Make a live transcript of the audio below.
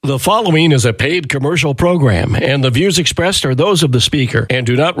The following is a paid commercial program, and the views expressed are those of the speaker and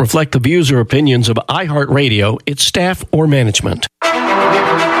do not reflect the views or opinions of iHeartRadio, its staff, or management.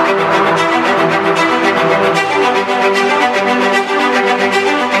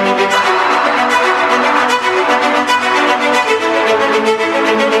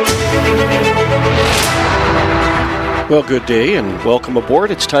 Well, good day and welcome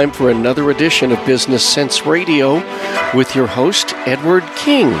aboard. It's time for another edition of Business Sense Radio with your host, Edward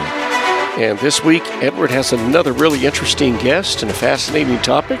King. And this week, Edward has another really interesting guest and a fascinating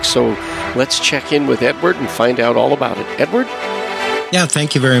topic, so let's check in with Edward and find out all about it. Edward? Yeah,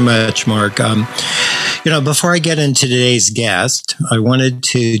 thank you very much, Mark. Before I get into today's guest, I wanted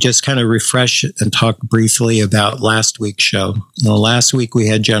to just kind of refresh and talk briefly about last week's show. Last week we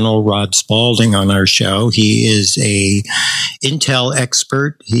had General Rod Spalding on our show. He is a Intel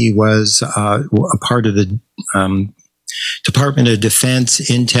expert. He was a part of the Department of Defense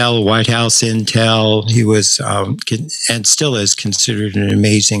Intel, White House Intel. He was and still is considered an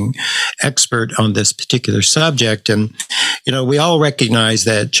amazing expert on this particular subject. And, we all recognize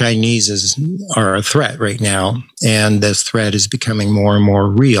that Chinese are a threat right now, and this threat is becoming more and more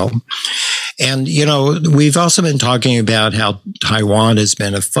real. And, we've also been talking about how Taiwan has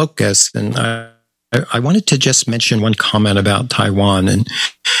been a focus, and I wanted to just mention one comment about Taiwan, and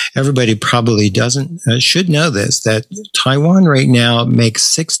everybody probably should know this, that Taiwan right now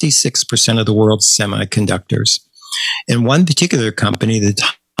makes 66% of the world's semiconductors. And one particular company, the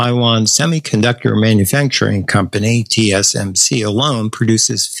Taiwan Semiconductor Manufacturing Company, TSMC alone,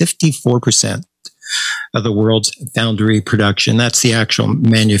 produces 54% of the world's foundry production. That's the actual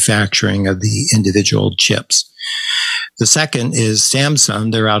manufacturing of the individual chips. The second is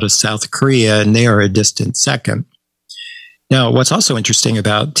Samsung. They're out of South Korea, and they are a distant second. Now, what's also interesting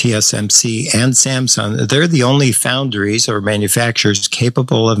about TSMC and Samsung, they're the only foundries or manufacturers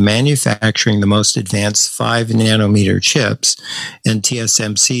capable of manufacturing the most advanced 5-nanometer chips. And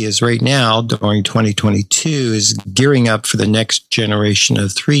TSMC is right now, during 2022, is gearing up for the next generation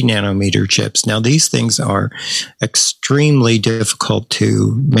of 3-nanometer chips. Now, these things are extremely difficult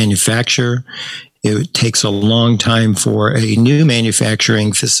to manufacture. It takes a long time for a new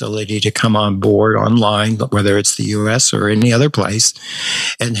manufacturing facility to come on board online, whether it's the U.S. or any other place,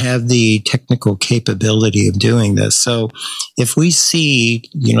 and have the technical capability of doing this. So if we see,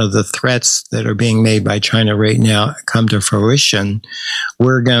 the threats that are being made by China right now come to fruition,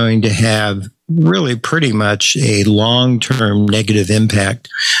 we're going to have really pretty much a long-term negative impact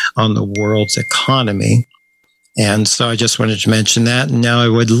on the world's economy. And so I just wanted to mention that. And now I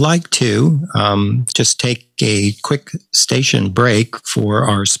would like to just take a quick station break for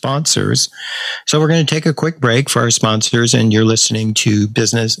our sponsors. So we're going to take a quick break for our sponsors, and you're listening to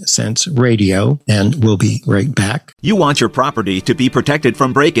Business Sense Radio, and we'll be right back. You want your property to be protected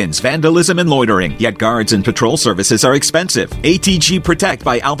from break-ins, vandalism, and loitering, yet guards and patrol services are expensive. ATG Protect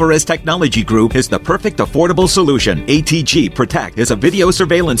by Alvarez Technology Group is the perfect affordable solution. ATG Protect is a video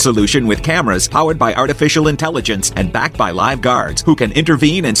surveillance solution with cameras powered by artificial intelligence and backed by live guards who can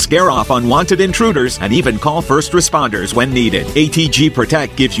intervene and scare off unwanted intruders and even call first responders when needed. ATG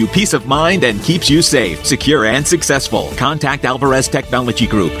Protect gives you peace of mind and keeps you safe, secure, and successful. Contact Alvarez Technology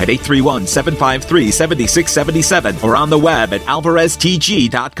Group at 831-753-7677 or on the web at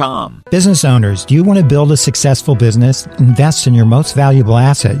alvareztg.com. Business owners, do you want to build a successful business? Invest in your most valuable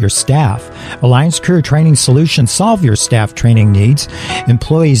asset, your staff. Alliance Career Training Solutions solve your staff training needs.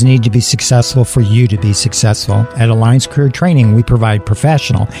 Employees need to be successful for you to be successful. At Alliance Career Training, we provide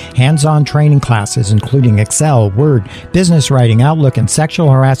professional, hands-on training classes, including Excel, Word, business writing, Outlook, and sexual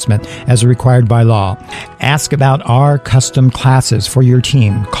harassment as required by law. Ask about our custom classes for your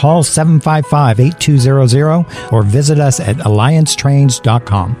team. Call 755-8200 or visit us at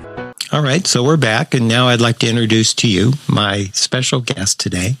alliancetrains.com. All right, so we're back, and now I'd like to introduce to you my special guest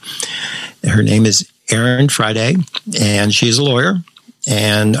today. Her name is Erin Friday, and she's a lawyer.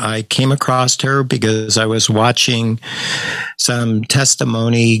 And I came across her because I was watching some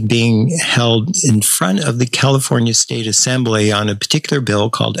testimony being held in front of the California State Assembly on a particular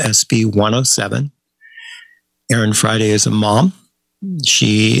bill called SB 107. Erin Friday is a mom.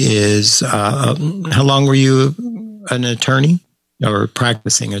 She is, how long were you an attorney? Or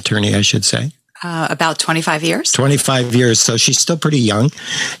practicing attorney, I should say. About 25 years. 25 years. So she's still pretty young.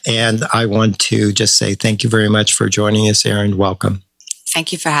 And I want to just say thank you very much for joining us, Erin. Welcome.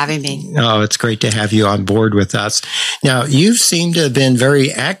 Thank you for having me. Oh, it's great to have you on board with us. Now, you seem to have been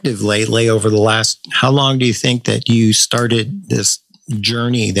very active lately over the last, how long do you think that you started this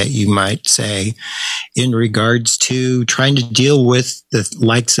journey, that you might say, in regards to trying to deal with the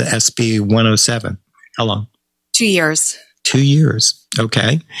likes of SB 107? How long? 2 years. 2 years.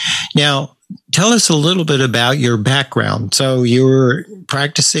 Okay. Now, tell us a little bit about your background. So you were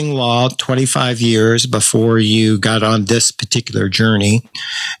practicing law 25 years before you got on this particular journey.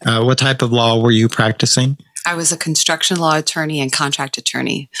 What type of law were you practicing? I was a construction law attorney and contract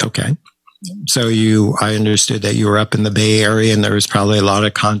attorney. Okay. So I understood that you were up in the Bay Area and there was probably a lot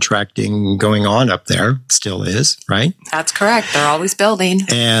of contracting going on up there. Still is, right? That's correct. They're always building.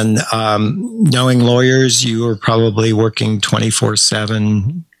 And knowing lawyers, you were probably working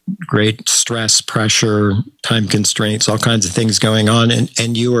 24/7, great stress, pressure, time constraints, all kinds of things going on.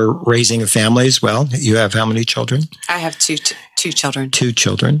 And you were raising a family as well. You have how many children? I have two children. 2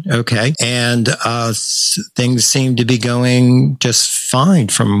 children. Okay. And things seem to be going just fine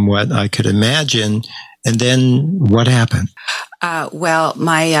from what I could imagine. And then what happened? Well,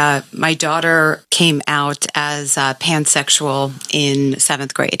 my daughter came out as pansexual in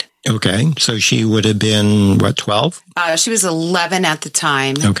 7th grade. Okay. So she would have been, 12? She was 11 at the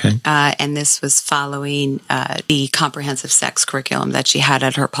time. Okay. And this was following the comprehensive sex curriculum that she had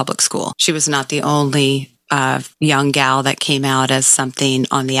at her public school. She was not the only young gal that came out as something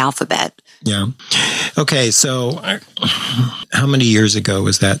on the alphabet. Yeah. Okay. So how many years ago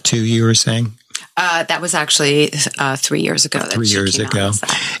was that? 2, you were saying? That was actually 3 years ago. 3 years ago.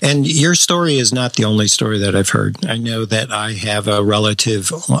 And your story is not the only story that I've heard. I know that I have a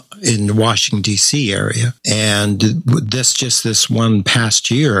relative in the Washington, D.C. area. And this one past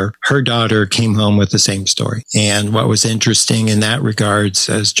year, her daughter came home with the same story. And what was interesting in that regards,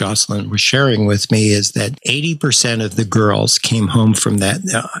 as Jocelyn was sharing with me, is that 80% of the girls came home from that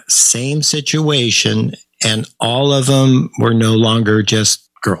same situation, and all of them were no longer just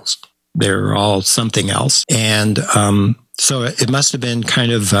girls. They're all something else. And so it must have been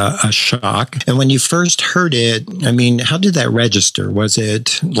kind of a shock. And when you first heard it, I mean, how did that register? Was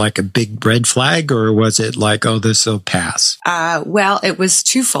it like a big red flag, or was it like, oh, this will pass? Well, it was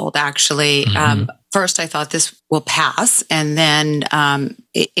twofold, actually. Mm-hmm. First, I thought this will pass. And then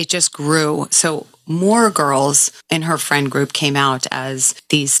it just grew. So more girls in her friend group came out as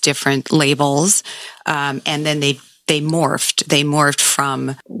these different labels. And then they morphed. They morphed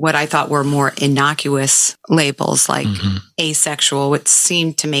from what I thought were more innocuous labels like asexual, which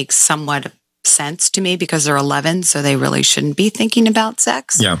seemed to make somewhat sense to me because they're 11, so they really shouldn't be thinking about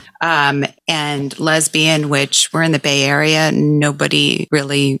sex. Yeah. And lesbian, which we're in the Bay Area, nobody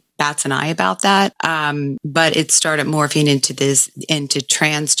really bats an eye about that. But it started morphing into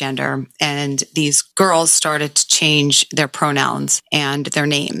transgender, and these girls started to change their pronouns and their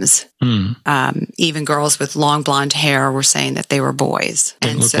names. Even girls with long blonde hair were saying that they were boys.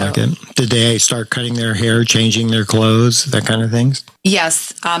 Didn't look like it. Did they start cutting their hair, changing their clothes, that kind of things?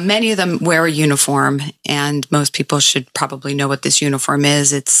 Yes. Many of them wear a uniform, and most people should probably know what this uniform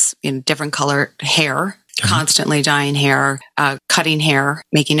is. It's different color hair. Constantly dyeing hair, cutting hair,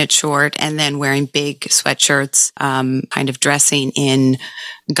 making it short, and then wearing big sweatshirts, kind of dressing in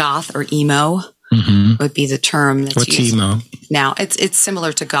goth or emo would be the term that's What's used. Emo? Now, it's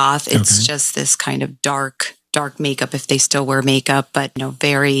similar to goth. It's just this kind of dark makeup, if they still wear makeup, but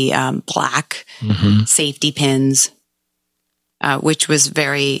very black, safety pins, which was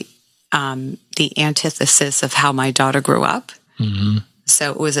very the antithesis of how my daughter grew up.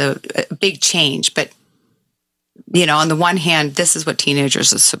 So it was a big change, but on the one hand, this is what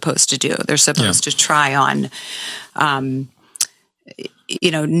teenagers are supposed to do. They're supposed to try on,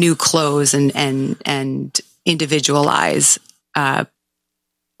 new clothes and individualize.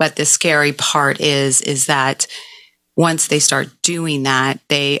 But the scary part is that once they start doing that,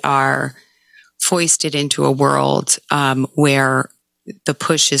 they are foisted into a world where the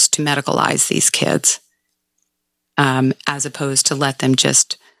push is to medicalize these kids, as opposed to let them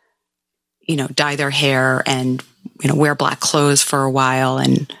just dye their hair and, wear black clothes for a while.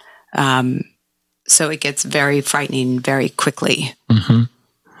 And so it gets very frightening very quickly.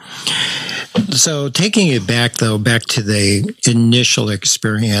 So taking it back to the initial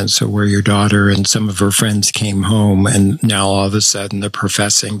experience of where your daughter and some of her friends came home, and now all of a sudden they're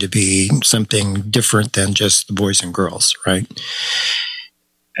professing to be something different than just the boys and girls, right?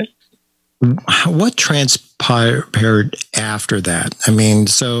 What transpired after that? I mean,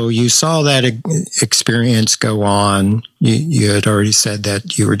 so you saw that experience go on. You had already said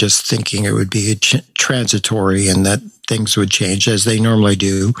that you were just thinking it would be transitory and that things would change as they normally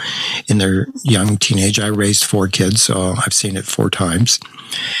do in their young teenage. I raised 4 kids, so I've seen it 4 times.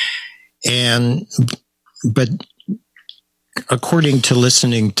 But according to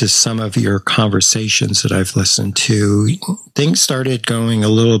listening to some of your conversations that I've listened to, things started going a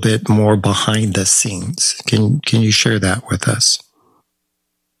little bit more behind the scenes. Can you share that with us?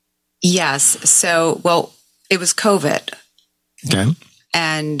 Yes. So, it was COVID. Okay.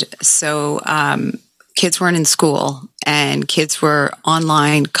 And so kids weren't in school and kids were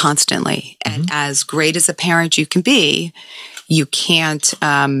online constantly. And as great as a parent you can be, you can't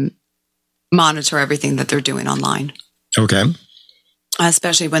monitor everything that they're doing online. Okay.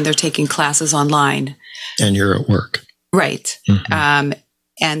 Especially when they're taking classes online. And you're at work. Right.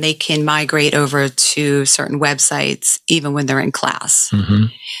 And they can migrate over to certain websites even when they're in class.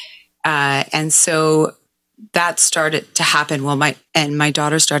 And so that started to happen. Well, my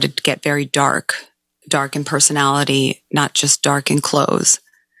daughter started to get very dark in personality, not just dark in clothes.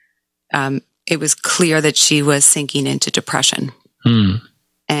 It was clear that she was sinking into depression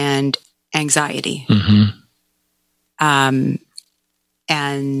and anxiety.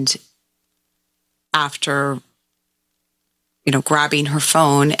 And after, grabbing her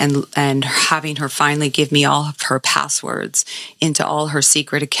phone and having her finally give me all of her passwords into all her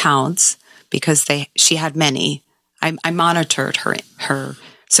secret accounts, because she had many. I monitored her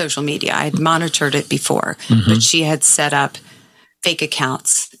social media. I had monitored it before, but she had set up fake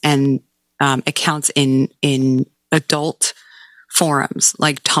accounts and accounts in adult forums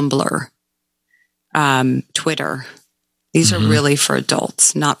like Tumblr, Twitter. These are really for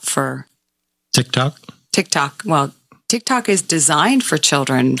adults, not for TikTok. Well, TikTok is designed for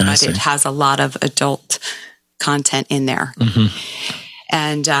children, but it has a lot of adult content in there.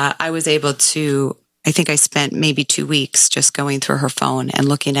 And I was able to, I think I spent maybe 2 weeks just going through her phone and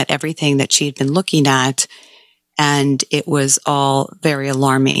looking at everything that she had been looking at. And it was all very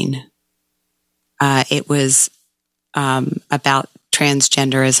alarming. It was about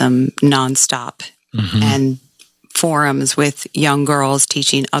transgenderism nonstop and forums with young girls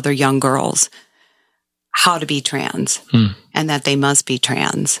teaching other young girls how to be trans and that they must be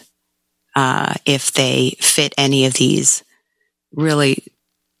trans if they fit any of these really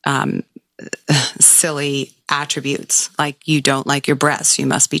silly attributes. Like, you don't like your breasts, you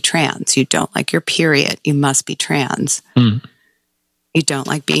must be trans. You don't like your period, you must be trans. You don't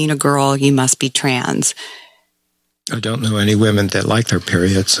like being a girl, you must be trans. I don't know any women that like their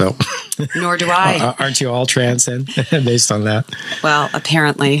period, so. Nor do I. Aren't you all trans then, based on that? Well,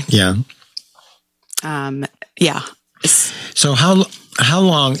 apparently. Yeah. Yeah. So how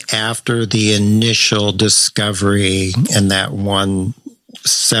long after the initial discovery and that one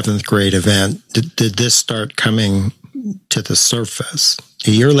 7th grade event did this start coming to the surface?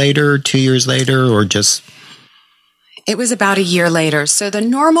 A year later, 2 years later, or just? It was about a year later. So the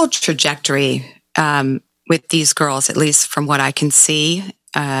normal trajectory with these girls, at least from what I can see,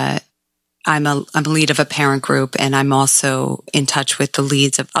 I'm a lead of a parent group, and I'm also in touch with the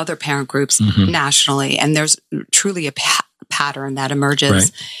leads of other parent groups nationally. And there's truly a pattern that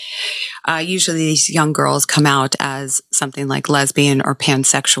emerges. Right. Usually these young girls come out as something like lesbian or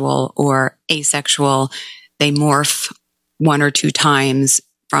pansexual or asexual. They morph 1 or 2 times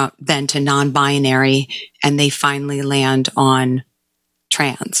then to non-binary, and they finally land on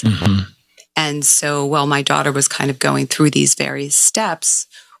trans. And so while my daughter was kind of going through these various steps,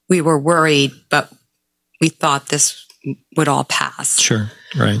 we were worried, but we thought this would all pass. Sure,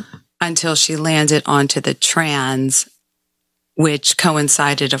 right. Until she landed onto the trans, which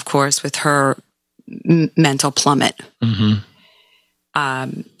coincided, of course, with her mental plummet.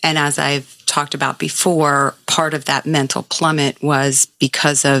 And as I've talked about before, part of that mental plummet was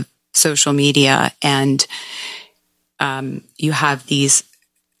because of social media, and you have these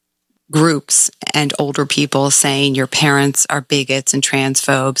groups and older people saying your parents are bigots and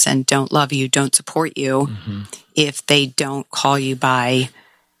transphobes and don't love you, don't support you if they don't call you by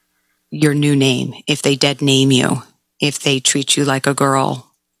your new name, if they dead name you, if they treat you like a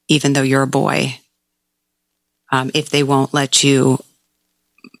girl, even though you're a boy, if they won't let you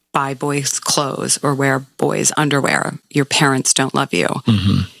buy boys' clothes or wear boys' underwear, your parents don't love you.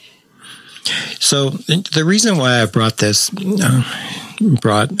 So the reason why I brought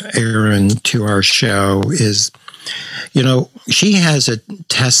Erin to our show is, she has a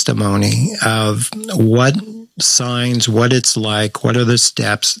testimony of what signs, what it's like, what are the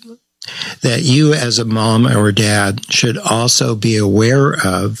steps that you as a mom or dad should also be aware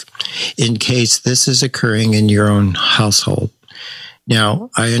of in case this is occurring in your own household.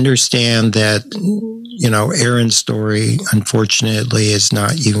 Now, I understand that, Erin's story, unfortunately, is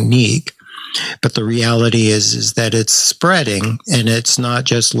not unique. But the reality is that it's spreading, and it's not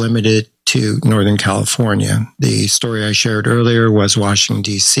just limited to Northern California. The story I shared earlier was Washington,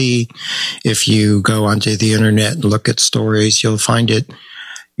 D.C. If you go onto the internet and look at stories, you'll find it,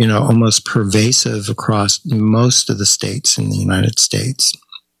 almost pervasive across most of the states in the United States.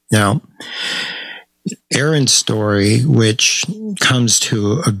 Now, Erin's story, which comes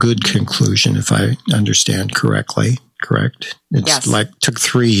to a good conclusion, if I understand correctly, correct? It's yes. like took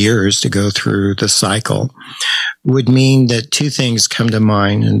 3 years to go through the cycle. Would mean that two things come to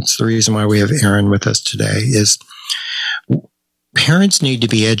mind, and it's the reason why we have Erin with us today, is parents need to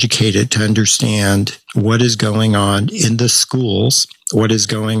be educated to understand what is going on in the schools, what is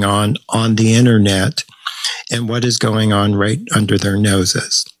going on the internet, and what is going on right under their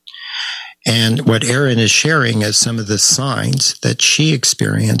noses. And what Erin is sharing is some of the signs that she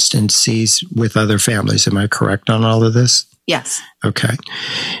experienced and sees with other families. Am I correct on all of this? Yes. Okay.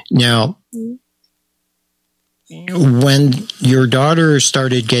 Now, when your daughter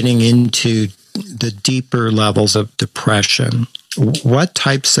started getting into the deeper levels of depression, what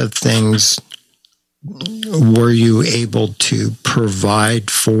types of things were you able to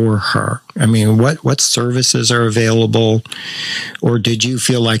provide for her? I mean, what services are available, or did you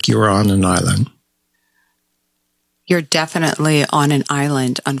feel like you were on an island? You're definitely on an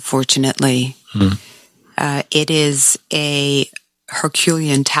island, unfortunately. It is a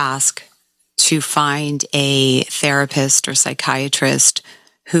Herculean task to find a therapist or psychiatrist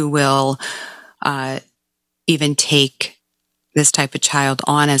who will even take this type of child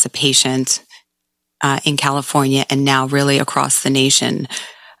on as a patient in California and now really across the nation,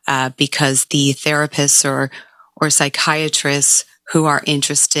 because the therapists or psychiatrists who are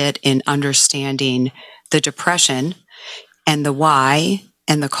interested in understanding the depression and the why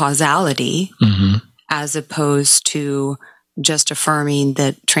and the causality, as opposed to just affirming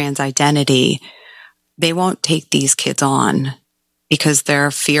the trans identity, they won't take these kids on because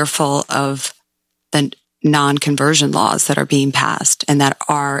they're fearful of the non-conversion laws that are being passed and that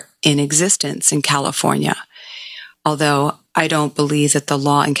are in existence in California. Although I don't believe that the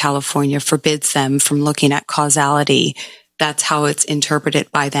law in California forbids them from looking at causality. That's how it's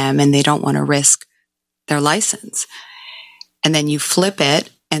interpreted by them, and they don't want to risk their license. And then you flip it,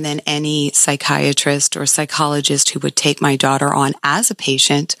 and then any psychiatrist or psychologist who would take my daughter on as a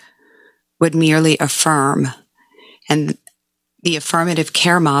patient would merely affirm. And the affirmative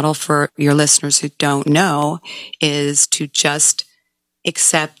care model, for your listeners who don't know, is to just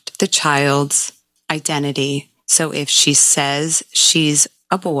accept the child's identity. So if she says she's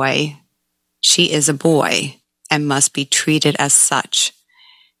a boy, she is a boy and must be treated as such.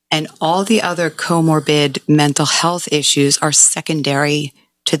 And all the other comorbid mental health issues are secondary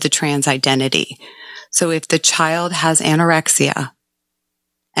to the trans identity. So if the child has anorexia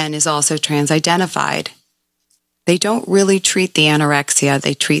and is also trans identified, they don't really treat the anorexia.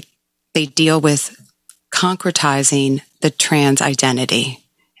 They deal with concretizing the trans identity.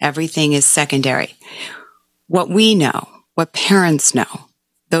 Everything is secondary. What we know, what parents know,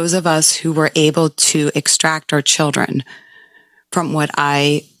 those of us who were able to extract our children from what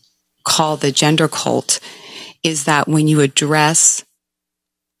I call the gender cult, is that when you address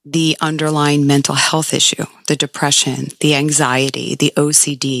the underlying mental health issue, the depression, the anxiety, the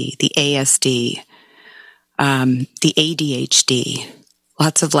OCD, the ASD, the ADHD,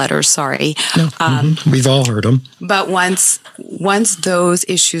 lots of letters, sorry. No, we've all heard them. But once those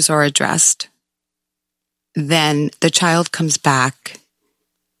issues are addressed, then the child comes back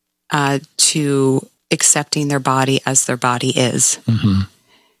to accepting their body as their body is.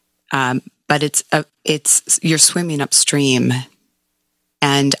 But it's you're swimming upstream.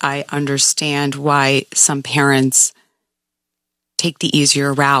 And I understand why some parents take the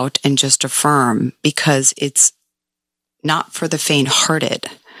easier route and just affirm, because it's not for the faint-hearted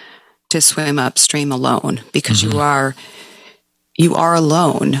to swim upstream alone, because you are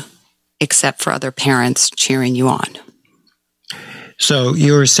alone except for other parents cheering you on. So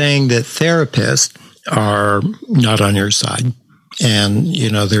you were saying that therapists are not on your side. And,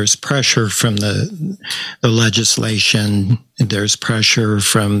 there's pressure from the legislation. There's pressure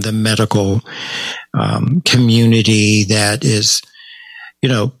from the medical community that is,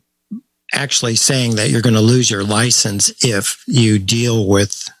 actually saying that you're going to lose your license if you deal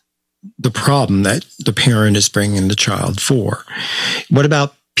with the problem that the parent is bringing the child for. What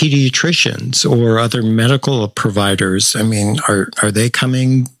about pediatricians or other medical providers? I mean, are they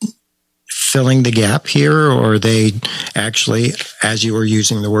filling the gap here, or are they actually, as you were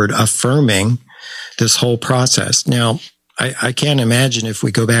using the word, affirming this whole process? Now, I can't imagine if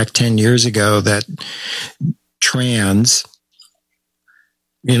we go back 10 years ago that trans,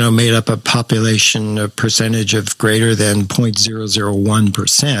 made up a population, a percentage of greater than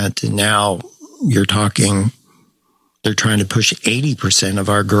 0.001%. And now you're talking, they're trying to push 80% of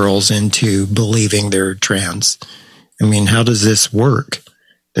our girls into believing they're trans. I mean, how does this work?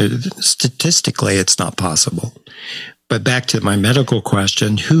 Statistically, it's not possible. But back to my medical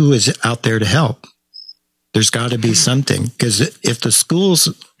question, who is out there to help? There's got to be something, because if the schools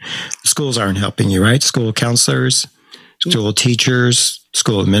aren't helping you, right? School counselors, School teachers,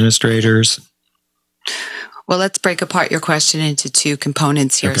 school administrators? Well, let's break apart your question into two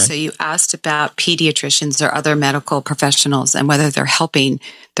components here. Okay. So you asked about pediatricians or other medical professionals and whether they're helping.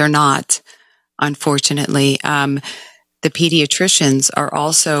 They're not, unfortunately. The pediatricians are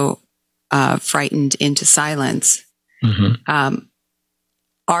also frightened into silence. Mm-hmm.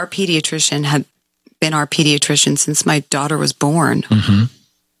 Our pediatrician had been our pediatrician since my daughter was born. Mm-hmm.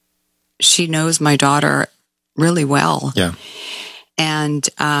 She knows my daughter really well. Yeah. And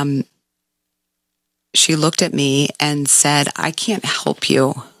she looked at me and said, I can't help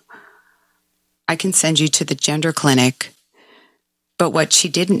you. I can send you to the gender clinic. But what she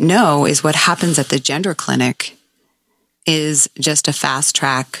didn't know is what happens at the gender clinic is just a fast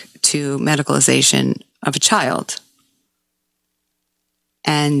track to medicalization of a child.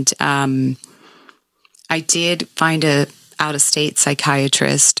 And I did find a out-of-state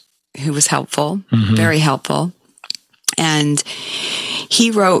psychiatrist who was helpful, mm-hmm. very helpful. And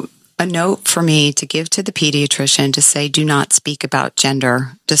he wrote a note for me to give to the pediatrician to say, do not speak about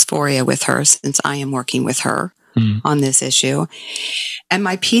gender dysphoria with her, since I am working with her on this issue. And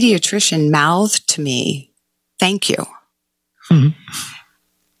my pediatrician mouthed to me, thank you. Mm-hmm.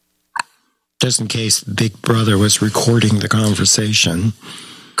 Just in case Big Brother was recording the conversation.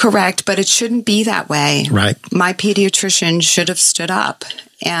 Correct, but it shouldn't be that way. Right. My pediatrician should have stood up,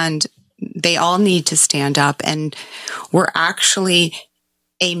 and they all need to stand up. And we're actually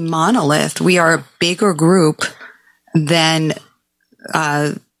a monolith. We are a bigger group than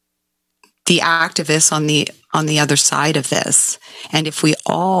the activists on the other side of this. And if we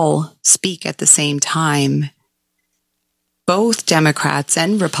all speak at the same time, both Democrats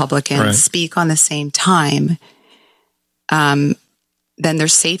and Republicans speak on the same time, then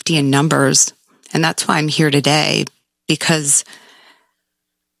there's safety in numbers. And that's why I'm here today, because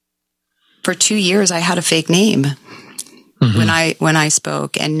for 2 years I had a fake name when I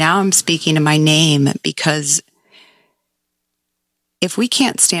spoke, and now I'm speaking in my name, because if we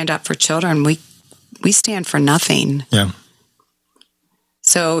can't stand up for children, we stand for nothing. Yeah.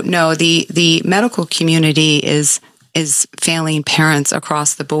 So no, the medical community is failing parents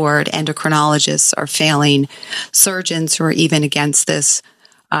across the board. Endocrinologists are failing. Surgeons who are even against this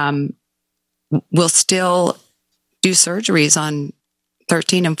will still do surgeries on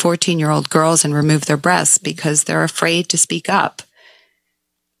 13 and 14-year-old girls and remove their breasts because they're afraid to speak up.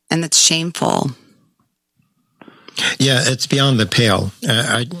 And that's shameful. Yeah, it's beyond the pale.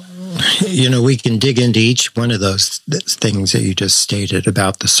 We can dig into each one of those things that you just stated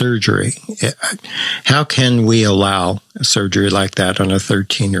about the surgery. How can we allow a surgery like that on a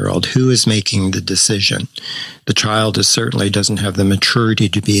 13-year-old? Who is making the decision? The child certainly doesn't have the maturity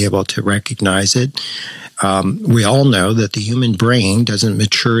to be able to recognize it. We all know that the human brain doesn't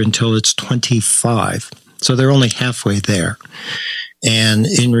mature until it's 25. So they're only halfway there. And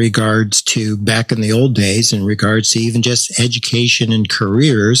in regards to back in the old days, in regards to even just education and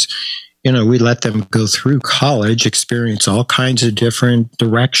careers, we let them go through college, experience all kinds of different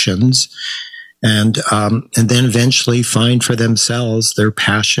directions, and then eventually find for themselves their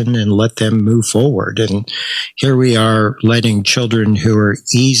passion and let them move forward. And here we are letting children who are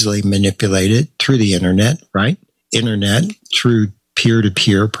easily manipulated through the internet, right? Internet, through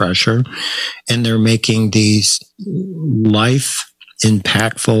peer-to-peer pressure, and they're making these life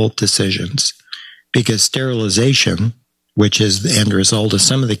impactful decisions, because sterilization, which is the end result of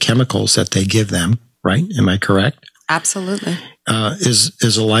some of the chemicals that they give them, right? Am I correct? Absolutely.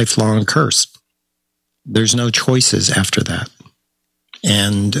 Is a lifelong curse. There's no choices after that.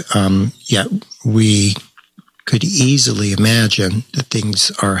 And yet we could easily imagine that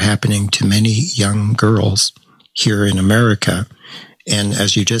things are happening to many young girls here in America. And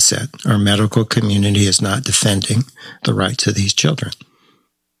as you just said, our medical community is not defending the rights of these children.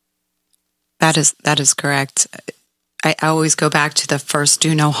 That is correct. I always go back to the first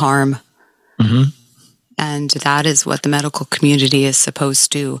do no harm. Mm-hmm. And that is what the medical community is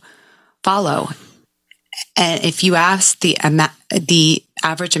supposed to follow. And if you ask the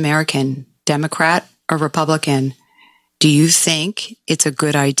average American, Democrat or Republican, do you think it's a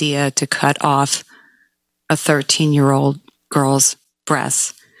good idea to cut off a 13-year-old girl's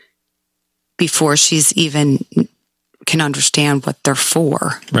breasts before she's even can understand what they're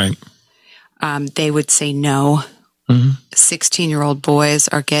for? Right. They would say no. Mm-hmm. 16-year-old boys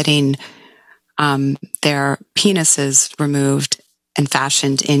are getting their penises removed and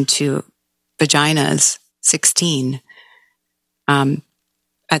fashioned into vaginas. 16.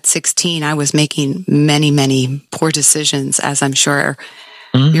 At 16, I was making many, many poor decisions, as I'm sure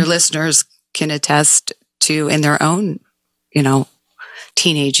your listeners can attest to in their own,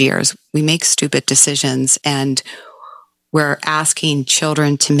 teenage years. We make stupid decisions, and we're asking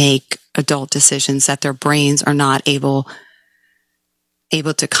children to make adult decisions that their brains are not able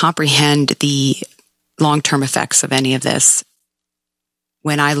to comprehend the long-term effects of any of this.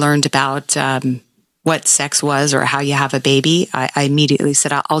 When I learned about what sex was or how you have a baby, I immediately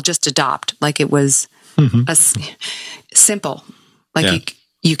said, I'll just adopt. Like it was simple. Like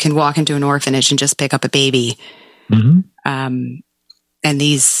you can walk into an orphanage and just pick up a baby. And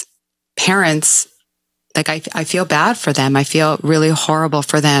these parents, like I feel bad for them. I feel really horrible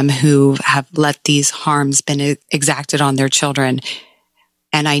for them who have let these harms been exacted on their children.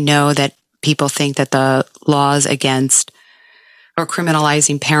 And I know that people think that the laws against or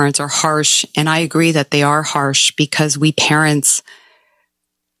criminalizing parents are harsh. And I agree that they are harsh because we parents,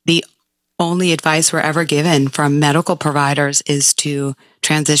 the only advice we're ever given from medical providers is to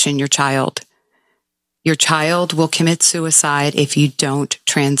transition your child. Your child will commit suicide if you don't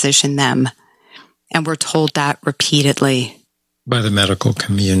transition them. And we're told that repeatedly. By the medical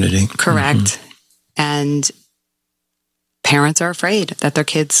community. Correct. And parents are afraid that their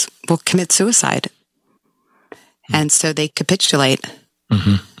kids will commit suicide. And so they capitulate.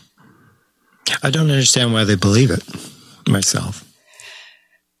 I don't understand why they believe it myself.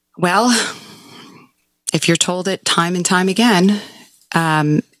 Well, if you're told it time and time again,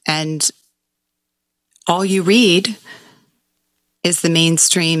 and all you read is the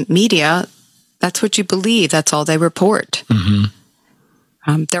mainstream media, that's what you believe. That's all they report.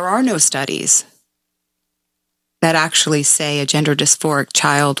 There are no studies that actually say a gender dysphoric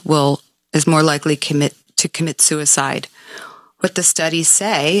child is more likely to commit suicide. What the studies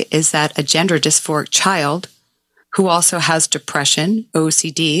say is that a gender dysphoric child who also has depression,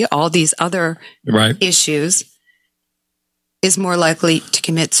 OCD, all these other issues, is more likely to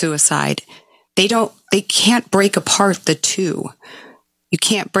commit suicide. They can't break apart the two. You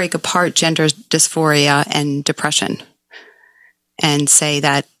can't break apart gender dysphoria and depression and say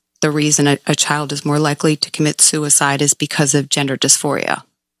that the reason a child is more likely to commit suicide is because of gender dysphoria.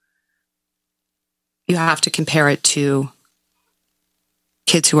 You have to compare it to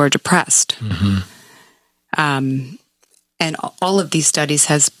kids who are depressed. And all of these studies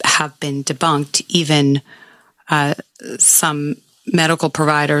have been debunked. Even some medical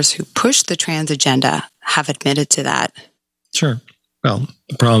providers who push the trans agenda have admitted to that. Sure. Well,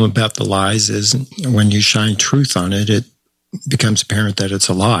 the problem about the lies is when you shine truth on it, it becomes apparent that it's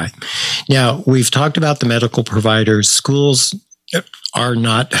a lie. Now, we've talked about the medical providers. Schools are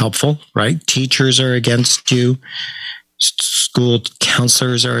not helpful, right? Teachers are against you. School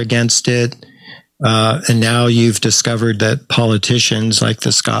counselors are against it. And now you've discovered that politicians like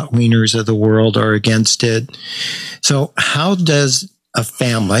the Scott Wieners of the world are against it. So how did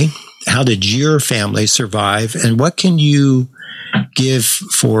your family survive? And what can you give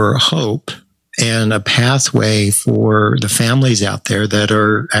for hope and a pathway for the families out there that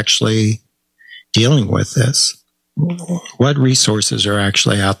are actually dealing with this? What resources are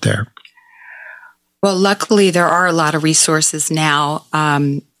actually out there? Well, luckily, there are a lot of resources now.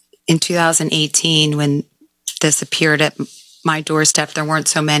 In 2018, when this appeared at my doorstep, there weren't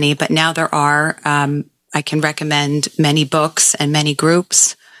so many, but now there are. I can recommend many books and many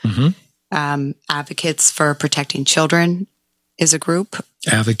groups. Advocates for Protecting Children is a group.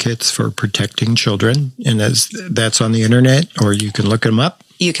 Advocates for Protecting Children. And that's on the internet, or you can look them up?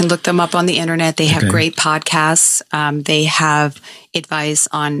 You can look them up on the internet. They have great podcasts. They have advice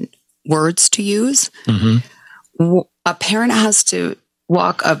on words to use. A parent has to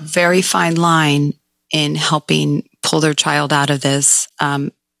walk a very fine line in helping pull their child out of this.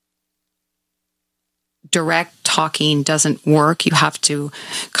 Direct talking doesn't work. You have to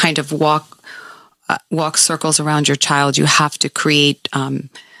kind of walk circles around your child. You have to create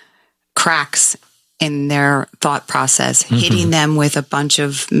cracks in their thought process. Hitting them with a bunch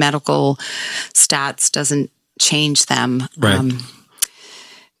of medical stats doesn't change them.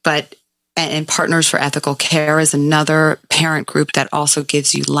 And Partners for Ethical Care is another parent group that also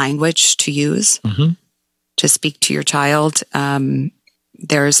gives you language to use to speak to your child.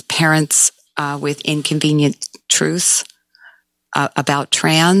 There's Parents with Inconvenient Truths about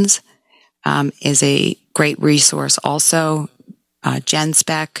trans is a great resource also.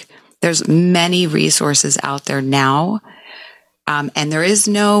 GenSpec. There's many resources out there now. And there is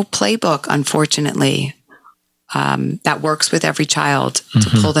no playbook, unfortunately, that works with every child to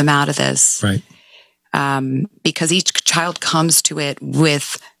pull them out of this. Because each child comes to it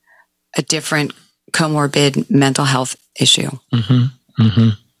with a different comorbid mental health issue.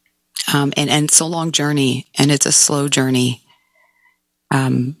 And it's a long journey, and it's a slow journey.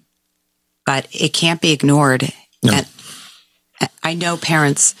 But it can't be ignored. No. I know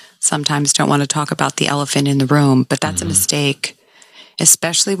parents sometimes don't want to talk about the elephant in the room, but that's a mistake.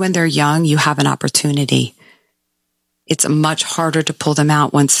 Especially when they're young, you have an opportunity. It's much harder to pull them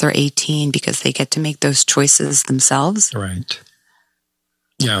out once they're 18 because they get to make those choices themselves. Right.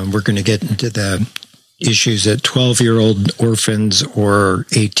 Yeah, and we're going to get into the issues at 12-year-old orphans or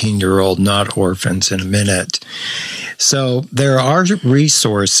 18-year-old not orphans in a minute. So there are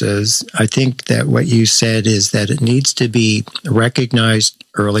resources. I think that what you said is that it needs to be recognized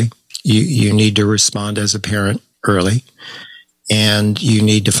early. You need to respond as a parent early, and you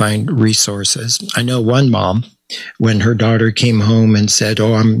need to find resources. I know one mom, when her daughter came home and said,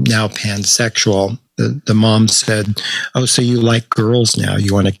 "Oh, I'm now pansexual," the mom said, "Oh, so you like girls now?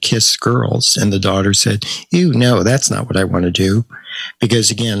 You want to kiss girls?" And the daughter said, "Ew, no, that's not what I want to do." Because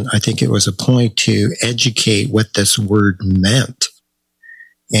again, I think it was a point to educate what this word meant.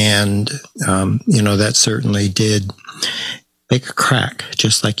 And, that certainly did make a crack,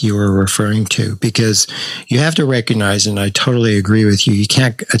 just like you were referring to, because you have to recognize, and I totally agree with you, you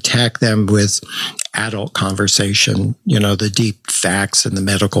can't attack them with adult conversation, the deep facts and the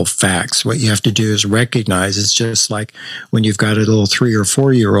medical facts. What you have to do is recognize it's just like when you've got a little 3 or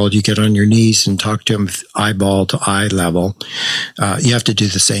 4-year-old, you get on your knees and talk to them eyeball to eye level. You have to do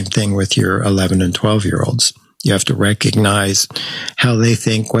the same thing with your 11 and 12-year-olds. You have to recognize how they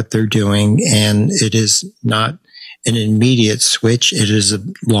think, what they're doing, and it is not an immediate switch. It is a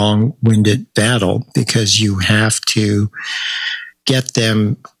long-winded battle because you have to get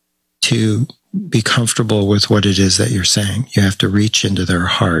them to be comfortable with what it is that you're saying. You have to reach into their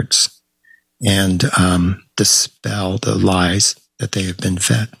hearts and dispel the lies that they have been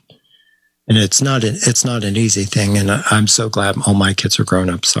fed. And it's not an easy thing. And I'm so glad all my kids are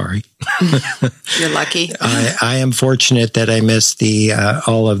grown up. Sorry. You're lucky. I am fortunate that I missed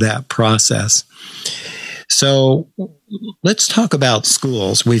all of that process. So let's talk about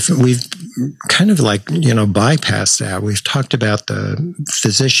schools. We've kind of bypassed that. We've talked about the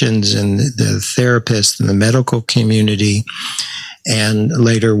physicians and the therapists and the medical community, and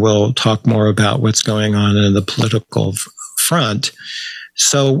later we'll talk more about what's going on in the political front.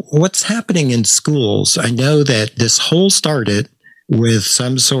 So what's happening in schools? I know that this whole started with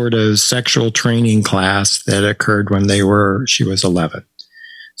some sort of sexual training class that occurred when she was 11.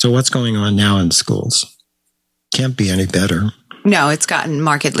 So what's going on now in schools? Can't be any better. No, it's gotten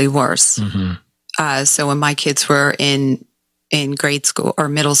markedly worse. Mm-hmm. So when my kids were in grade school or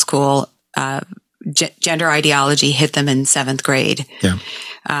middle school, gender ideology hit them in 7th grade. Yeah.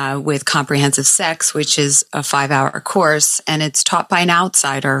 With comprehensive sex, which is a 5-hour course, and it's taught by an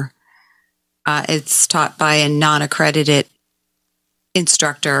outsider. It's taught by a non-accredited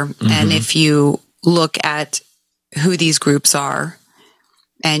instructor. Mm-hmm. And if you look at who these groups are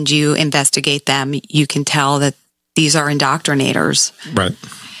and you investigate them, you can tell that these are indoctrinators. Right.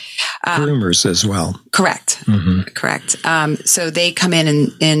 Groomers as well. Correct. Mm-hmm. Correct. So they come in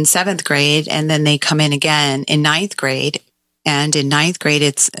 7th grade, and then they come in again in 9th grade. And in 9th grade,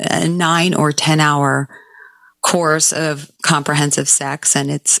 it's a 9 or 10-hour course of comprehensive sex, and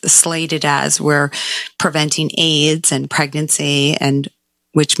it's slated as we're preventing AIDS and pregnancy, and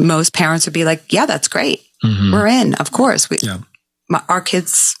which most parents would be like, yeah, that's great. Mm-hmm. We're in, of course. We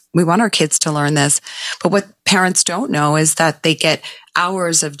want our kids to learn this. But what parents don't know is that they get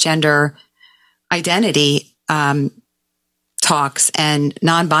hours of gender identity talks and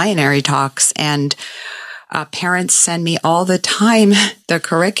non-binary talks, and parents send me all the time the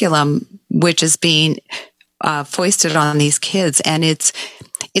curriculum which is being foisted on these kids, and it's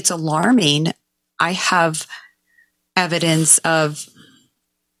alarming. I have evidence of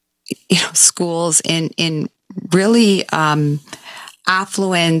schools in really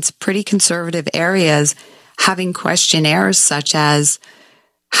affluent, pretty conservative areas having questionnaires such as,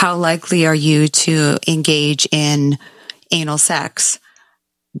 how likely are you to engage in anal sex?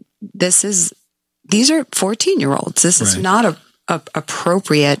 These are 14-year-olds. This is not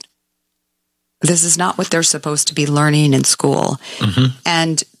appropriate. This is not what they're supposed to be learning in school. Mm-hmm.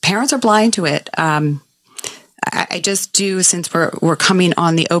 And parents are blind to it. I just do, since we're coming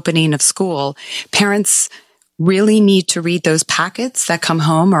on the opening of school, parents really need to read those packets that come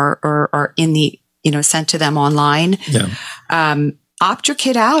home or are in the, sent to them online. Yeah. Opt your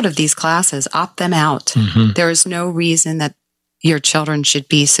kid out of these classes. Opt them out. Mm-hmm. There is no reason that your children should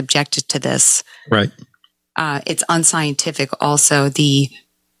be subjected to this. Right. It's unscientific. Also,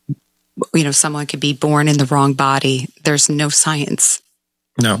 someone could be born in the wrong body. There's no science.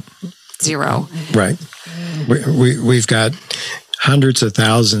 No. Zero. Right. We've got hundreds of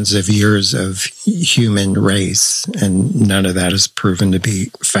thousands of years of human race, and none of that is proven to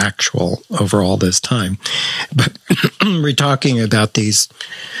be factual over all this time. But we're talking about these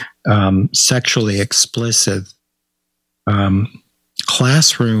sexually explicit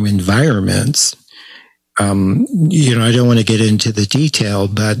classroom environments. I don't want to get into the detail,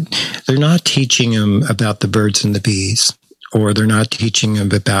 but they're not teaching them about the birds and the bees, or they're not teaching them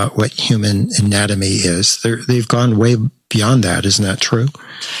about what human anatomy is. They've gone way beyond that. Isn't that true?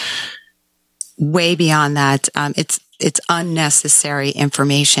 Way beyond that. It's unnecessary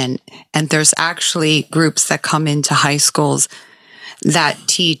information. And there's actually groups that come into high schools that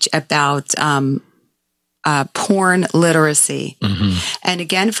teach about porn literacy. Mm-hmm. And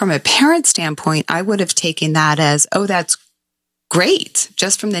again, from a parent standpoint, I would have taken that as, oh, that's great.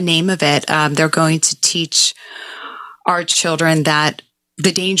 Just from the name of it, they're going to teach our children that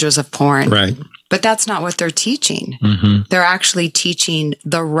the dangers of porn. Right. But that's not what they're teaching. Mm-hmm. They're actually teaching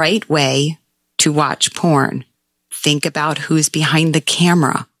the right way to watch porn. Think about who's behind the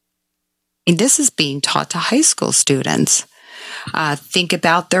camera. And this is being taught to high school students. Think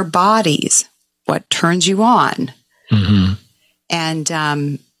about their bodies. What turns you on? Mm-hmm.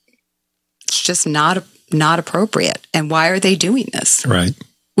 And it's just not appropriate. And why are they doing this? Right.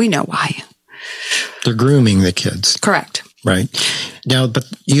 We know why. They're grooming the kids. Correct. Right. Now, but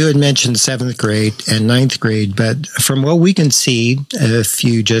you had mentioned 7th grade and 9th grade, but from what we can see, if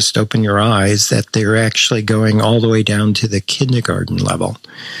you just open your eyes, that they're actually going all the way down to the kindergarten level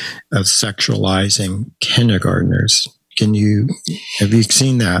of sexualizing kindergartners. Have you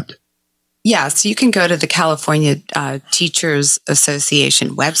seen that? Yes, you can go to the California Teachers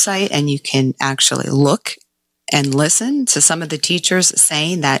Association website and you can actually look and listen to some of the teachers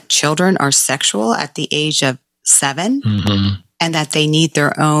saying that children are sexual at the age of 7, mm-hmm. and that they need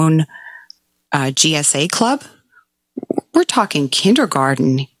their own GSA club. We're talking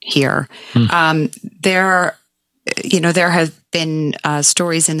kindergarten here. Mm-hmm. There have been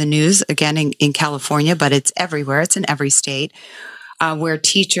stories in the news, again, in California, but it's everywhere. It's in every state, where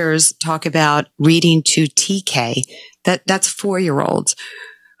teachers talk about reading to TK. That's 4-year-olds,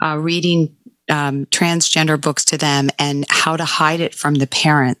 reading transgender books to them and how to hide it from the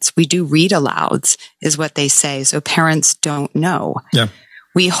parents. We do read alouds, is what they say, so parents don't know. Yeah.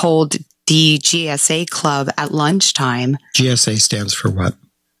 We hold the GSA club at lunchtime. GSA stands for what?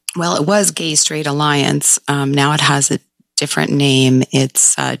 Well, it was Gay Straight Alliance. Now it has a different name.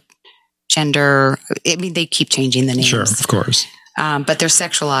 It's gender. I mean, they keep changing the names. Sure, of course. But they're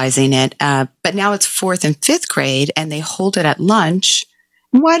sexualizing it. But now it's 4th and 5th grade, and they hold it at lunch.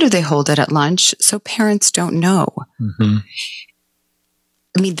 Why do they hold it at lunch? So parents don't know. Mm-hmm.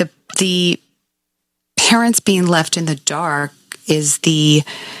 I mean, the parents being left in the dark is the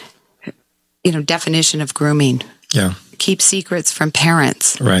definition of grooming. Yeah. Keep secrets from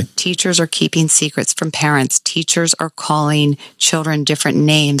parents. Right. Teachers are keeping secrets from parents. Teachers are calling children different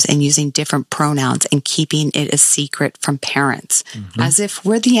names and using different pronouns and keeping it a secret from parents, mm-hmm. as if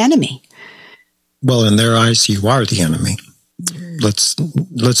we're the enemy. Well, in their eyes, you are the enemy.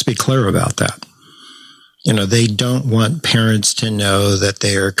 Let's be clear about that. They don't want parents to know that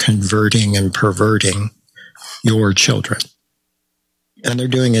they are converting and perverting your children. And they're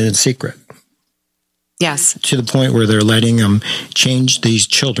doing it in secret. Yes. To the point where they're letting them change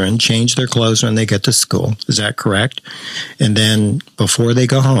their clothes when they get to school. Is that correct? And then before they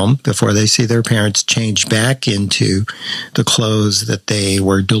go home, before they see their parents, change back into the clothes that they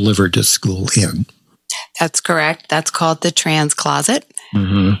were delivered to school in. That's correct. That's called the trans closet.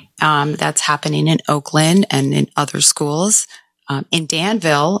 Mm-hmm. That's happening in Oakland and in other schools. In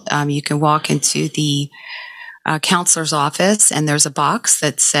Danville, you can walk into the counselor's office and there's a box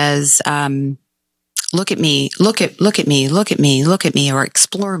that says, look at me, look at me, look at me, look at me, or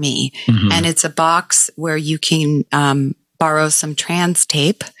explore me. Mm-hmm. And it's a box where you can borrow some trans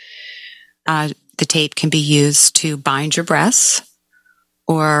tape. The tape can be used to bind your breasts,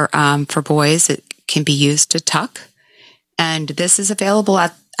 or for boys, it can be used to tuck. And this is available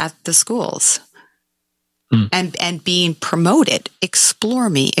at the schools. And being promoted. Explore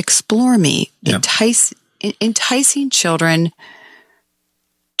me. Yep. Enticing children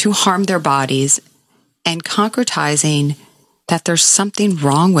to harm their bodies and concretizing that there's something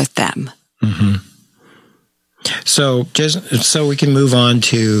wrong with them. Mm-hmm. So just so we can move on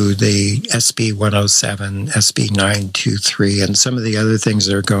to the SB 107, SB 923, and some of the other things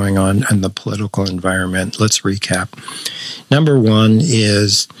that are going on in the political environment. Let's recap. Number one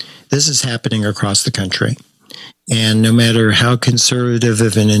is this is happening across the country. And no matter how conservative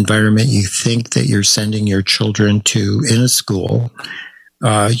of an environment you think that you're sending your children to in a school,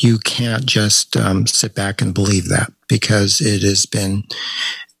 You can't just sit back and believe that, because it has been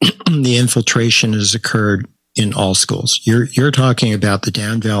the infiltration has occurred in all schools. You're talking about the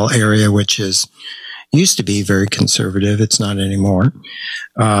Danville area, which used to be very conservative. It's not anymore.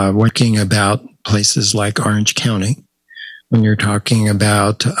 Working about places like Orange County, when you're talking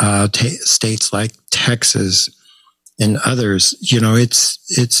about states like Texas and others,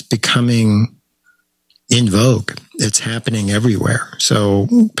 it's becoming in vogue. It's happening everywhere. So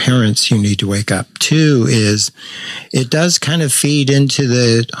parents, you need to wake up. Two is it does kind of feed into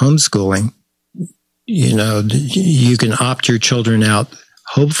the homeschooling. You can opt your children out,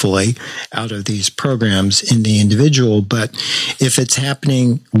 hopefully, out of these programs in the individual. But if it's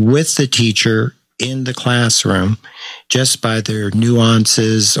happening with the teacher in the classroom, just by their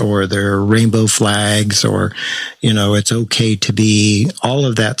nuances or their rainbow flags, or, it's okay to be, all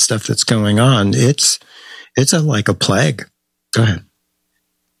of that stuff that's going on, it's like a plague. Go ahead.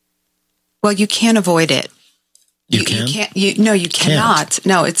 Well, you can't avoid it. You can? You cannot.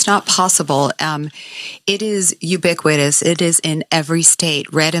 No, it's not possible. It is ubiquitous. It is in every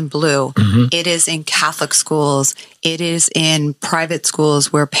state, red and blue. Mm-hmm. It is in Catholic schools. It is in private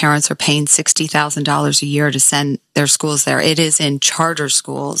schools where parents are paying $60,000 a year to send their schools there. It is in charter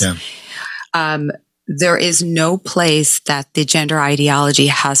schools. Yeah. There is no place that the gender ideology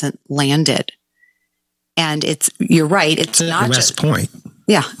hasn't landed. And you're right. It's not West Point.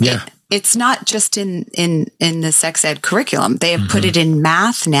 Yeah. Yeah. It's not just in the sex ed curriculum. They have put it in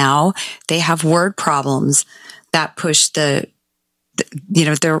math now. They have word problems that push their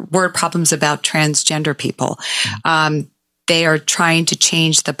word problems about transgender people. They are trying to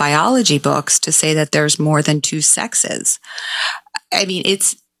change the biology books to say that there's more than two sexes. I mean,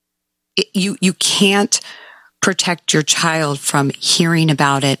 you can't protect your child from hearing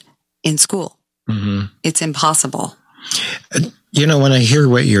about it in school. Mm-hmm. It's impossible. When I hear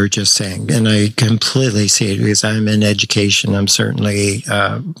what you're just saying, and I completely see it because I'm in education, I'm certainly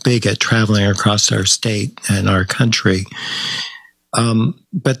big at traveling across our state and our country.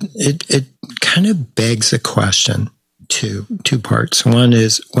 But it kind of begs a question, two parts. One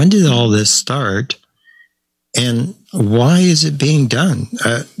is, when did all this start? And why is it being done?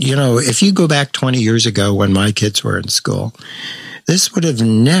 If you go back 20 years ago when my kids were in school, this would have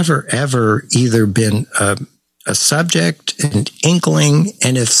never, ever either been a subject, an inkling,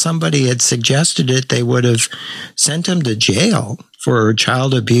 and if somebody had suggested it, they would have sent them to jail for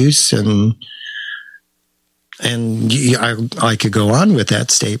child abuse, and I could go on with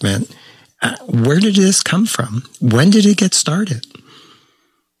that statement. Where did this come from? When did it get started?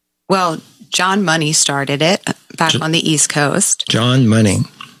 Well, John Money started it back on the East Coast. John Money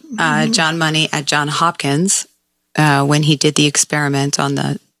at Johns Hopkins when he did the experiment on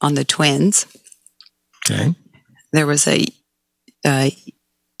the twins. Okay. There was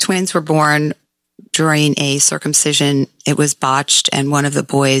twins were born during a circumcision. It was botched, and one of the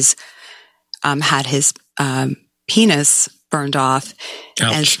boys had his penis burned off.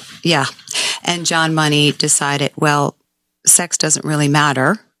 Ouch. And John Money decided, well, sex doesn't really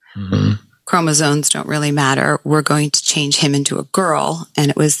matter. Mm-hmm. Chromosomes don't really matter. We're going to change him into a girl. And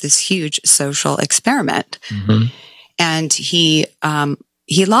it was this huge social experiment. Mm-hmm. And he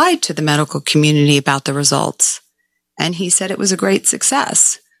lied to the medical community about the results. And he said it was a great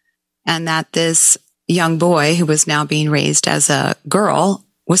success, and that this young boy who was now being raised as a girl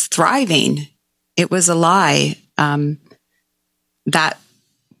was thriving. It was a lie. That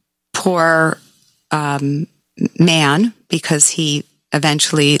poor man, because he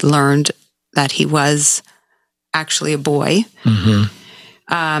eventually learned that he was actually a boy,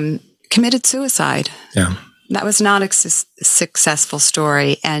 committed suicide. Yeah. That was not a successful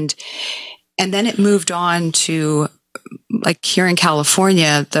story. And then it moved on to, like here in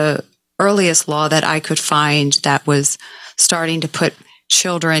California, the earliest law that I could find that was starting to put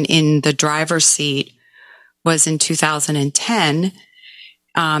children in the driver's seat was in 2010.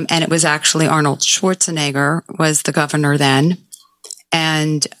 And it was actually Arnold Schwarzenegger was the governor then.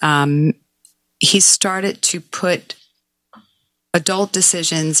 And he started to put adult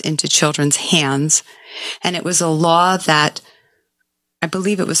decisions into children's hands. And it was a law that I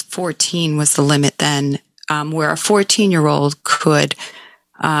believe it was 14 was the limit then, where a 14-year-old could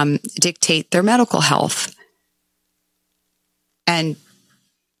dictate their medical health. And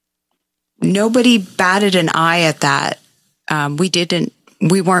nobody batted an eye at that.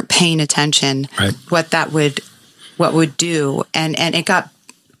 We weren't paying attention what would do. And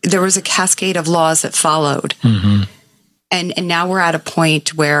there was a cascade of laws that followed. Mm-hmm. And now we're at a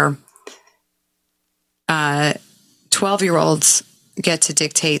point where 12-year-olds get to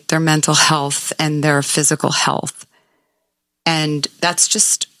dictate their mental health and their physical health. And that's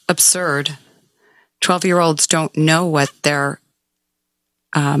just absurd. 12-year-olds don't know what they're,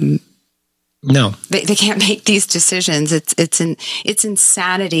 no, they can't make these decisions. It's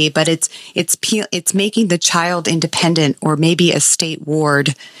insanity, but it's making the child independent, or maybe a state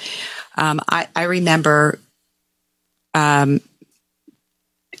ward. I remember,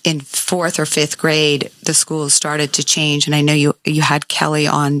 in 4th or 5th grade, the schools started to change. And I know you had Kelly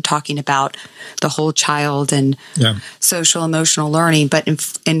on talking about the whole child and social emotional learning. But in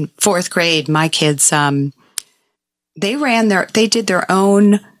 4th grade, my kids, they did their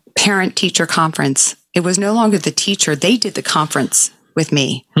own parent teacher conference. It was no longer the teacher. They did the conference with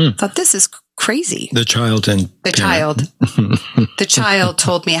me. I thought, this is crazy. The child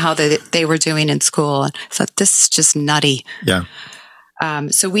told me how they were doing in school. I thought, this is just nutty. Yeah.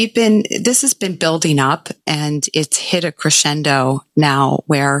 So this has been building up, and it's hit a crescendo now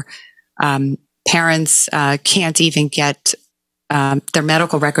where parents can't even get their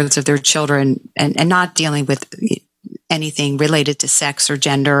medical records of their children, and not dealing with anything related to sex or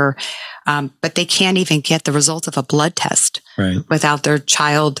gender, but they can't even get the result of a blood test without their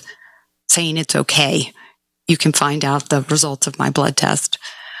child saying it's okay. You can find out the results of my blood test.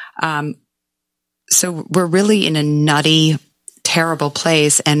 So we're really in a nutty, terrible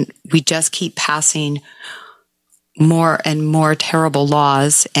place, and we just keep passing more and more terrible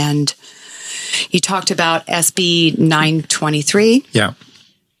laws. And you talked about SB 923. Yeah.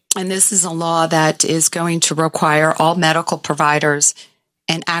 And this is a law that is going to require all medical providers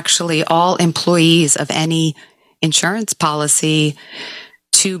and actually all employees of any insurance policy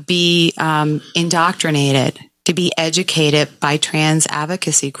to be indoctrinated, to be educated by trans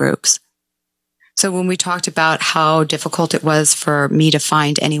advocacy groups. So when we talked about how difficult it was for me to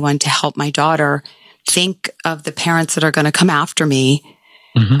find anyone to help my daughter, think of the parents that are going to come after me.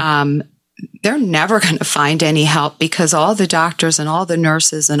 Mm-hmm. They're never going to find any help, because all the doctors and all the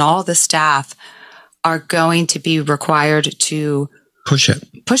nurses and all the staff are going to be required to push it.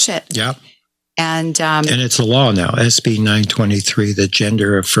 Yeah. And it's a law now, SB 923, the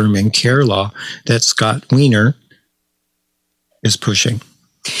gender affirming care law that Scott Wiener is pushing.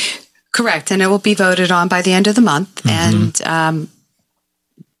 Correct. And it will be voted on by the end of the month. Mm-hmm. And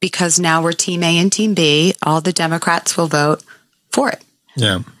because now we're Team A and Team B, all the Democrats will vote for it.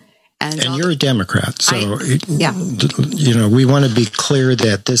 Yeah. And you're a Democrat. So, yeah. We want to be clear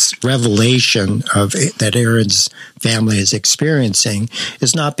that this revelation that Erin's family is experiencing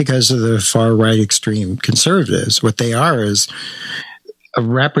is not because of the far-right extreme conservatives. What they are is a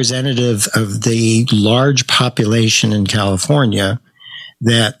representative of the large population in California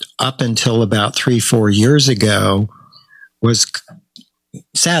that up until about 3-4 years ago was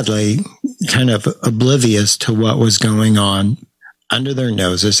sadly kind of oblivious to what was going on under their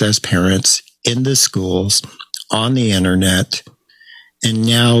noses as parents in the schools, on the internet. And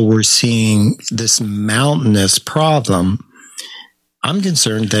now we're seeing this mountainous problem. I'm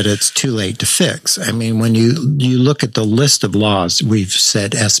concerned that it's too late to fix. I mean, when you look at the list of laws, we've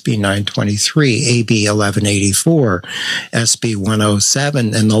said SB 923, AB 1184, SB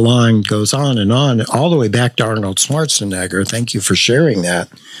 107, and the line goes on, all the way back to Arnold Schwarzenegger. Thank you for sharing that.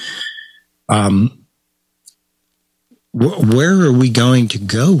 Where are we going to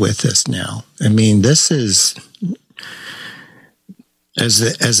go with this now? I mean, this is,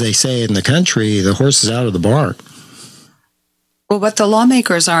 as they say in the country, the horse is out of the barn. Well, what the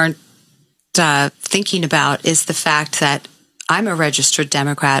lawmakers aren't thinking about is the fact that I'm a registered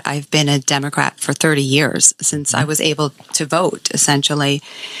Democrat. I've been a Democrat for 30 years, since I was able to vote, essentially.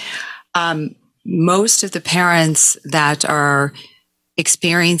 Most of the parents that are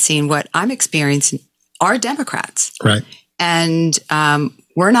experiencing what I'm experiencing are Democrats. Right. And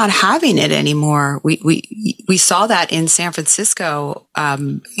we're not having it anymore. We saw that in San Francisco,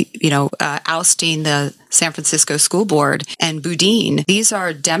 ousting the San Francisco School Board and Boudin. These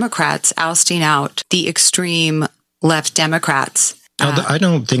are Democrats ousting out the extreme left Democrats. I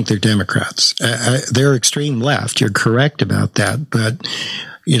don't think they're Democrats. They're extreme left. You're correct about that. But,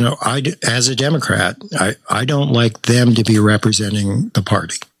 as a Democrat, I don't like them to be representing the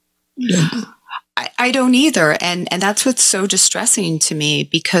party. I don't either. And that's what's so distressing to me,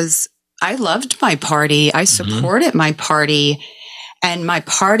 because I loved my party. I supported my party, and my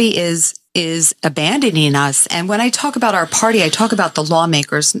party is abandoning us. And when I talk about our party, I talk about the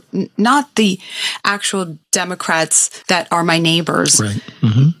lawmakers, not the actual Democrats that are my neighbors, right.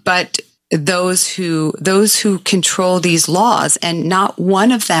 Mm-hmm. but those who control these laws. And not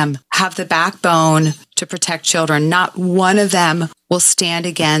one of them have the backbone to protect children. Not one of them will stand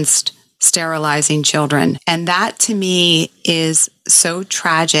against sterilizing children. And that to me is so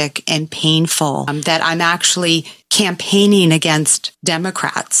tragic and painful that I'm actually campaigning against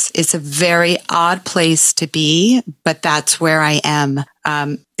Democrats. It's a very odd place to be, but that's where I am.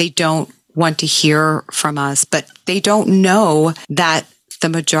 They don't want to hear from us, but they don't know that the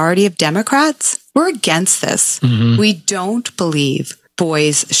majority of Democrats, we're against this. Mm-hmm. We don't believe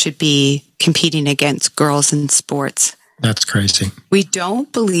boys should be competing against girls in sports. That's crazy. We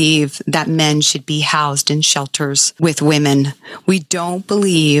don't believe that men should be housed in shelters with women. We don't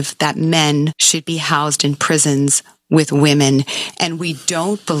believe that men should be housed in prisons with women. And we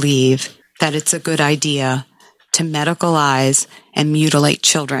don't believe that it's a good idea to medicalize and mutilate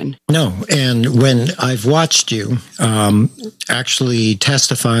children. No. And when I've watched you actually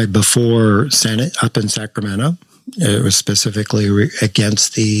testify before Senate up in Sacramento, it was specifically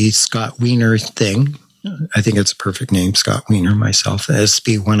against the Scott Wiener thing. I think it's a perfect name, Scott Wiener, myself,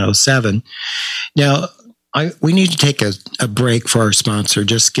 SB 107. Now, we need to take a break for our sponsor.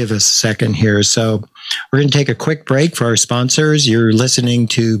 Just give us a second here. So we're going to take a quick break for our sponsors. You're listening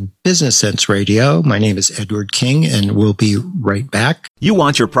to Business Sense Radio. My name is Edward King, and we'll be right back. You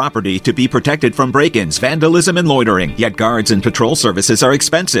want your property to be protected from break-ins, vandalism, and loitering, yet guards and patrol services are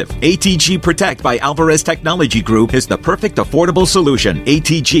expensive. ATG Protect by Alvarez Technology Group is the perfect affordable solution.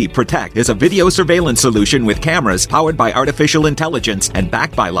 ATG Protect is a video surveillance solution with cameras powered by artificial intelligence and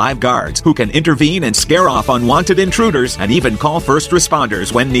backed by live guards who can intervene and scare off unwanted intruders and even call first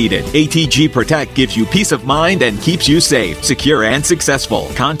responders when needed. ATG Protect gives you peace of mind and keeps you safe, secure, and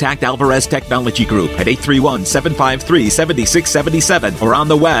successful. Contact Alvarez Technology Group at 831-753-7677 or on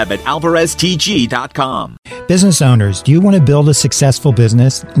the web at alvareztg.com. Business owners, do you want to build a successful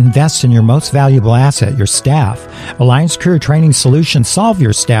business? Invest in your most valuable asset, your staff. Alliance Career Training Solutions solve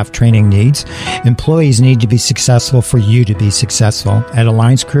your staff training needs. Employees need to be successful for you to be successful. At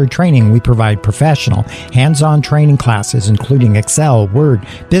Alliance Career Training, we provide professional, hands-on training classes including Excel, Word,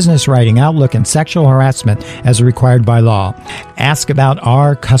 business writing, Outlook, and sexual harassment as required by law. Ask about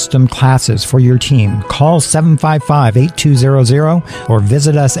our custom classes for your team. Call 755-8200 or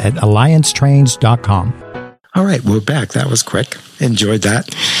visit us at alliancetrains.com. All right, we're back. That was quick. Enjoyed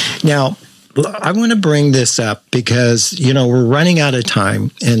that. Now, I want to bring this up because, we're running out of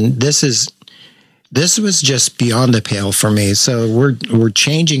time, and this was just beyond the pale for me. So we're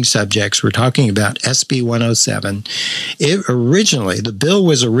changing subjects. We're talking about SB 107. The bill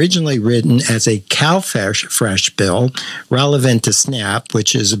was originally written as a CalFresh bill relevant to SNAP,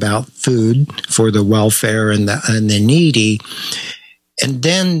 which is about food for the welfare and the needy. And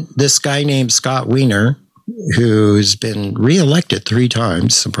then this guy named Scott Wiener, who's been reelected 3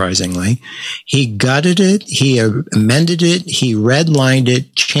 times, surprisingly, he gutted it, he amended it, he redlined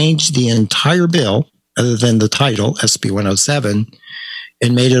it, changed the entire bill, other than the title, SB 107,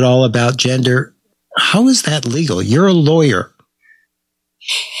 and made it all about gender. How is that legal? You're a lawyer.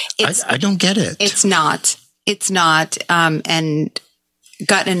 I don't get it. It's not. It's not. And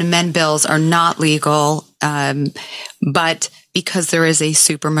gut and amend bills are not legal, but because there is a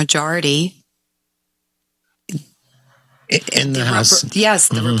supermajority in the House. Yes,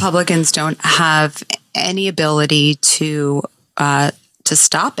 the Republicans don't have any ability to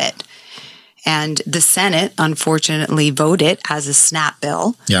stop it. And the Senate, unfortunately, voted as a SNAP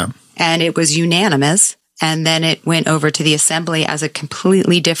bill. Yeah. And it was unanimous. And then it went over to the Assembly as a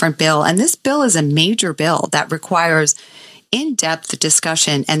completely different bill. And this bill is a major bill that requires in-depth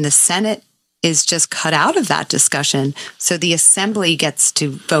discussion. And the Senate is just cut out of that discussion. So the Assembly gets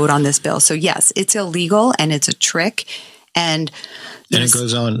to vote on this bill. So yes, it's illegal and it's a trick. And it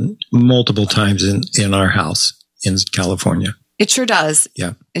goes on multiple times in our house in California. It sure does.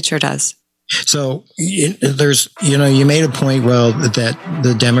 Yeah. It sure does. So there's, you made a point, well, that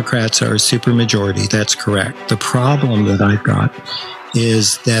the Democrats are a supermajority. That's correct. The problem that I've got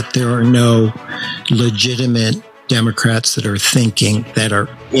is that there are no legitimate Democrats that are thinking, that are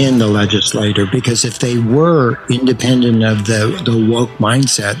in the legislature, because if they were independent of the woke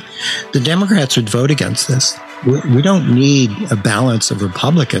mindset, the Democrats would vote against this. We don't need a balance of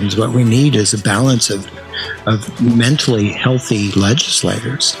Republicans. What we need is a balance of mentally healthy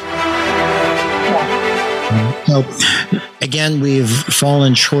legislators. So, again, we've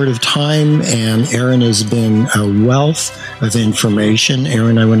fallen short of time, and Erin has been a wealth of information.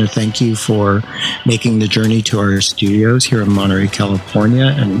 Erin, I want to thank you for making the journey to our studios here in Monterey,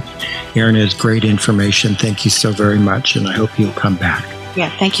 California. And Erin has great information. Thank you so very much, and I hope you'll come back. Yeah,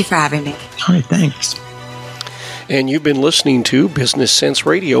 thank you for having me. All right, thanks. And you've been listening to Business Sense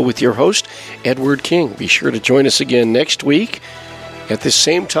Radio with your host, Edward King. Be sure to join us again next week at this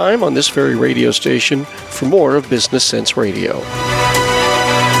same time on this very radio station for more of Business Sense Radio.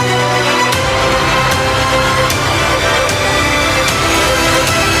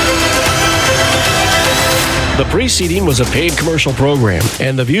 The preceding was a paid commercial program,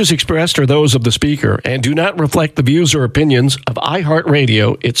 and the views expressed are those of the speaker and do not reflect the views or opinions of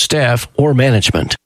iHeartRadio, its staff, or management.